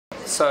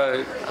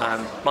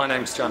My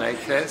name's John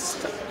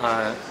Akehurst.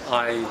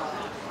 I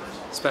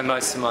spent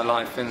most of my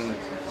life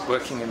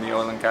working in the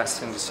oil and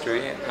gas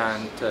industry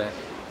and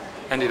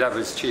ended up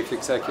as chief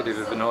executive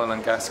of an oil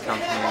and gas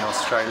company in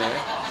Australia.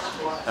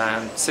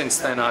 And since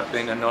then I've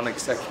been a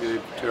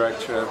non-executive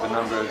director of a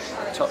number of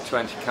top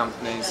 20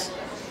 companies,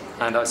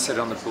 and I sit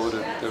on the board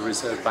of the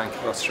Reserve Bank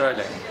of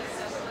Australia.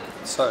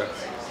 So,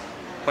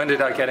 when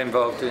did I get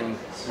involved in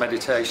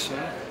meditation?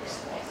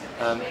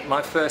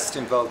 My first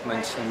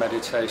involvement in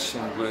meditation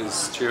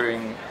was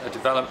during a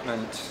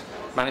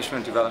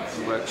management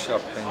development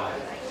workshop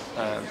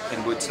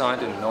in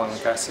Woodside in the oil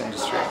and gas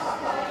industry.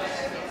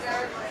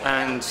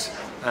 And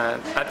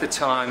at the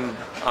time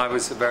I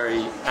was a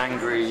very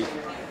angry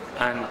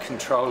and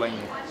controlling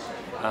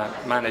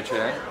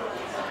manager,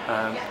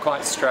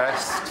 quite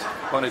stressed,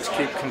 wanted to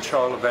keep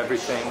control of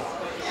everything,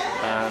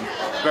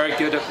 very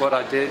good at what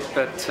I did,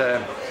 but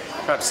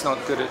perhaps not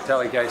good at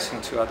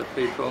delegating to other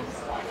people.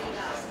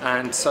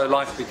 And so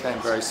life became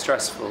very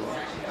stressful,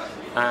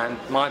 and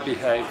my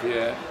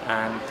behaviour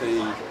and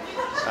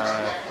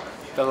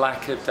the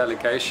lack of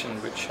delegation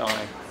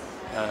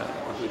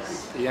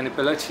the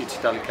inability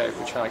to delegate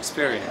which I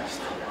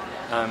experienced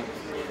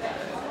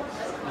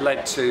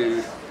led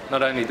to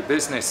not only the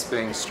business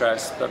being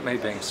stressed but me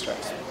being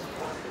stressed.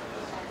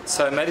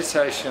 So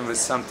meditation was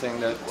something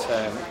that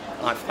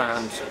I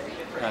found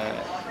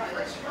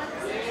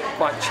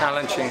quite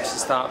challenging to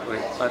start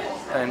with, but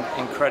then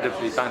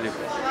incredibly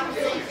valuable.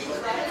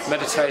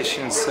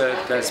 Meditation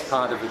served as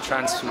part of a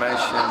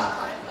transformation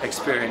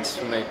experience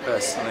for me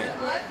personally.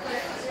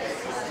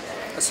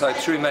 So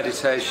through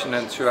meditation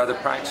and through other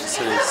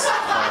practices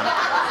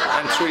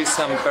and through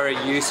some very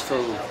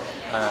useful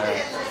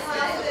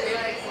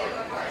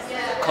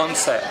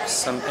concepts,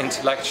 some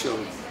intellectual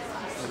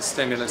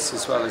stimulus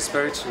as well as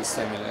spiritual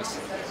stimulus,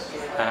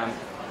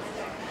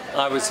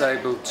 I was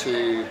able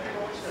to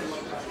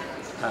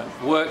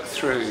work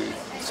through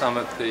some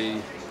of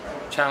the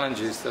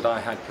challenges that I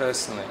had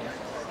personally,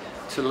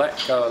 to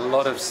let go a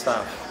lot of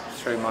stuff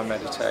through my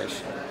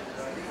meditation,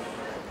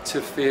 to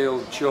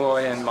feel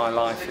joy in my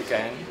life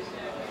again,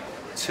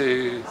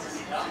 to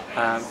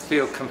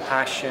feel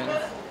compassion,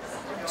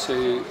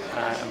 to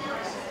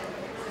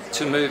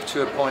move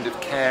to a point of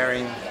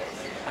caring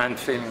and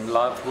feeling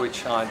love,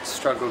 which I'd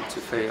struggled to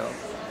feel.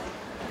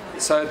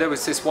 So there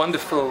was this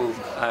wonderful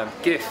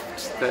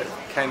gift that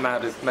came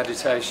out of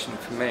meditation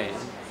for me,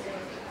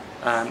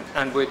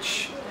 and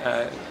which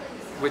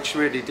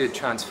really did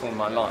transform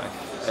my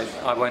life.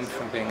 I went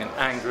from being an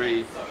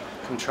angry,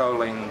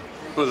 controlling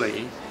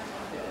bully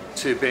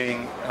to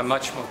being a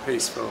much more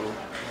peaceful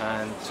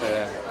and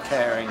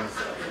caring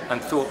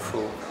and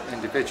thoughtful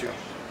individual.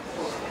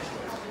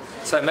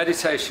 So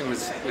meditation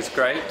was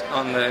great.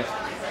 On the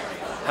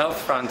health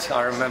front,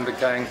 I remember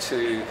going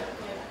to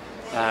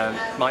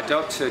my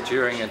doctor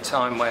during a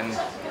time when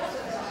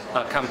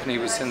our company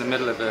was in the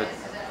middle of a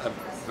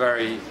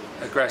very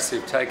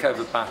aggressive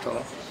takeover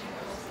battle,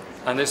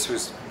 and this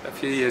was a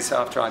few years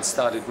after I'd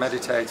started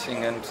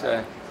meditating, and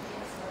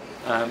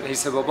he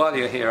said, well, while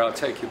you're here I'll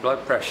take your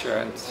blood pressure,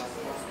 and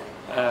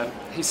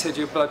he said,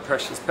 your blood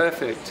pressure's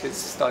perfect,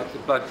 it's like the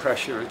blood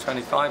pressure of a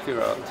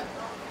 25-year-old.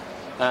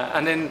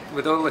 And then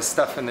with all this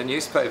stuff in the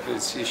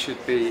newspapers, you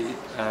should be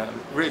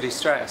really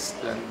stressed.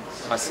 And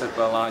I said,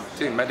 well, I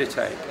do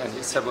meditate. And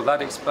he said, well,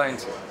 that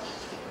explains it.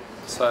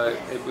 So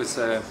it was,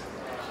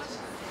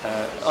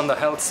 on the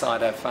health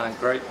side, I found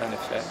great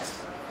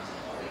benefits.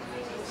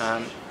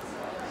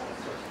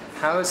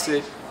 How has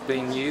it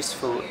been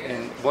useful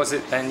was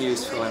it then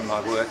useful in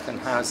my work, and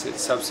how has it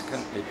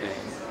subsequently been?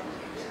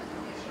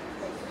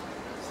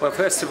 Well,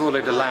 first of all,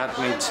 it allowed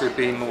me to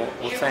be more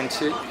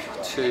authentic,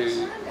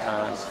 to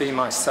be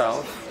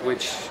myself,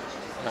 which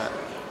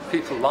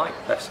people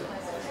liked better.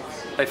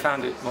 They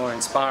found it more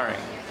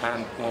inspiring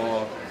and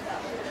more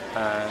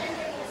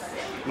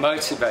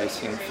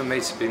motivating for me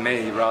to be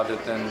me, rather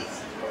than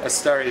a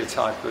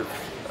stereotype of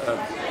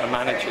a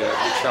manager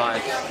which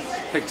I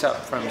picked up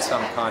from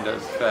some kind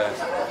of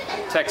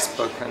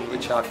textbook and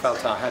which I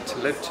felt I had to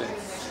live to.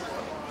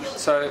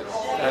 So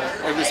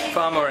it was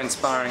far more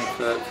inspiring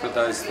for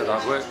those that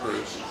I worked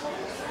with.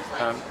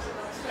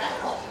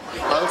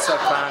 I also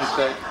found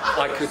that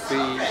I could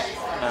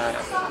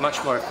be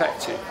much more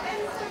effective.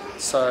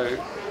 So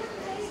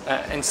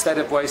instead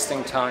of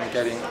wasting time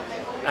getting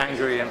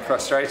angry and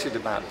frustrated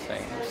about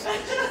things,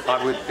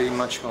 I would be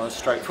much more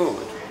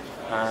straightforward.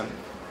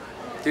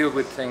 Deal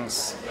with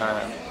things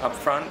up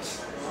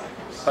front,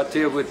 but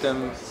deal with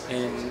them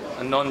in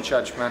a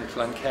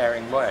non-judgmental and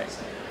caring way.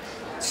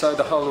 So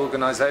the whole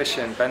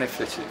organisation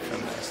benefited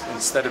from this.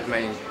 Instead of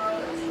me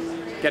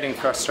getting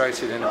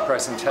frustrated in a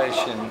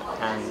presentation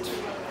and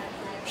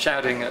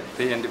shouting at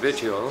the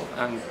individual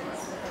and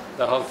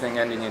the whole thing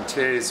ending in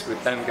tears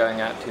with them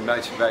going out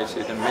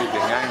demotivated and me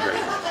being angry,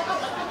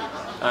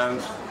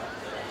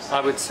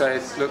 I would say,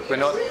 look, we're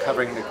not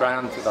covering the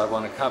ground that I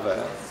want to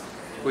cover.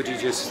 Would you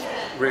just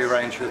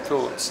rearrange your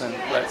thoughts and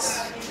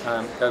let's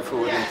go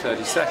forward in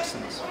 30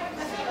 seconds?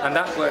 And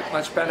that worked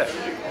much better.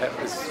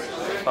 It was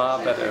a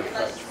far better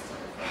approach.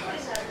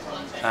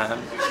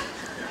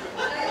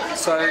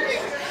 So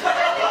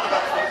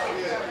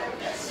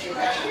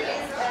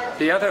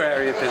the other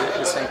area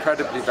that is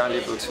incredibly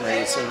valuable to me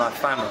is in my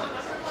family.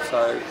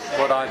 So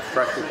what I've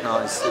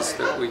recognised is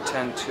that we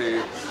tend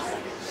to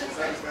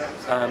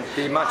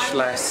be much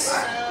less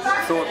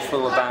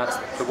thoughtful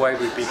about the way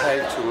we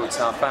behave towards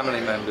our family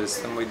members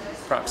than we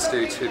perhaps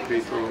do to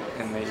people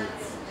in the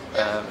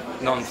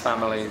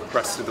non-family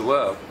rest of the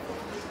world.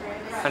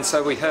 And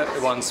so we hurt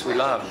the ones we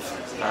love,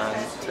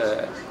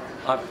 and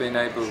I've been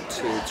able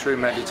to, through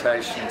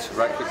meditation, to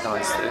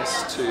recognise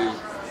this, to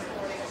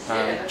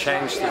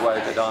change the way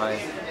that I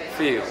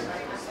feel,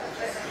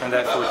 and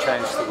therefore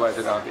change the way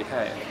that I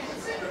behave.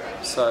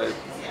 So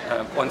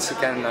once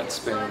again, that's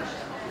been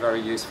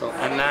very useful.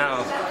 And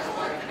now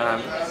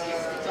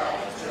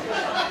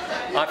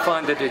I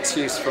find that it's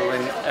useful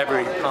in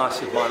every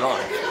part of my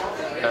life.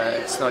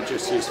 It's not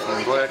just useful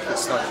in work,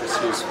 it's not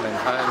just useful in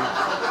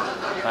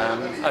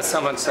home. As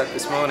someone said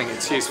this morning,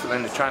 it's useful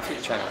in the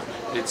traffic jam.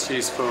 It's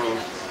useful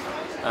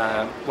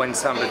when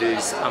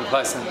somebody's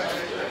unpleasant.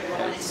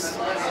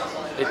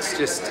 It's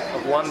just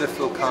a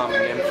wonderful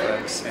calming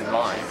influence in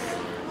life,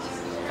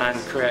 and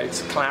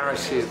creates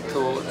clarity of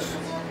thought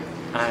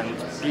and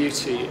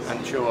beauty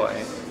and joy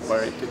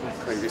where it didn't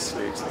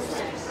previously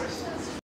exist.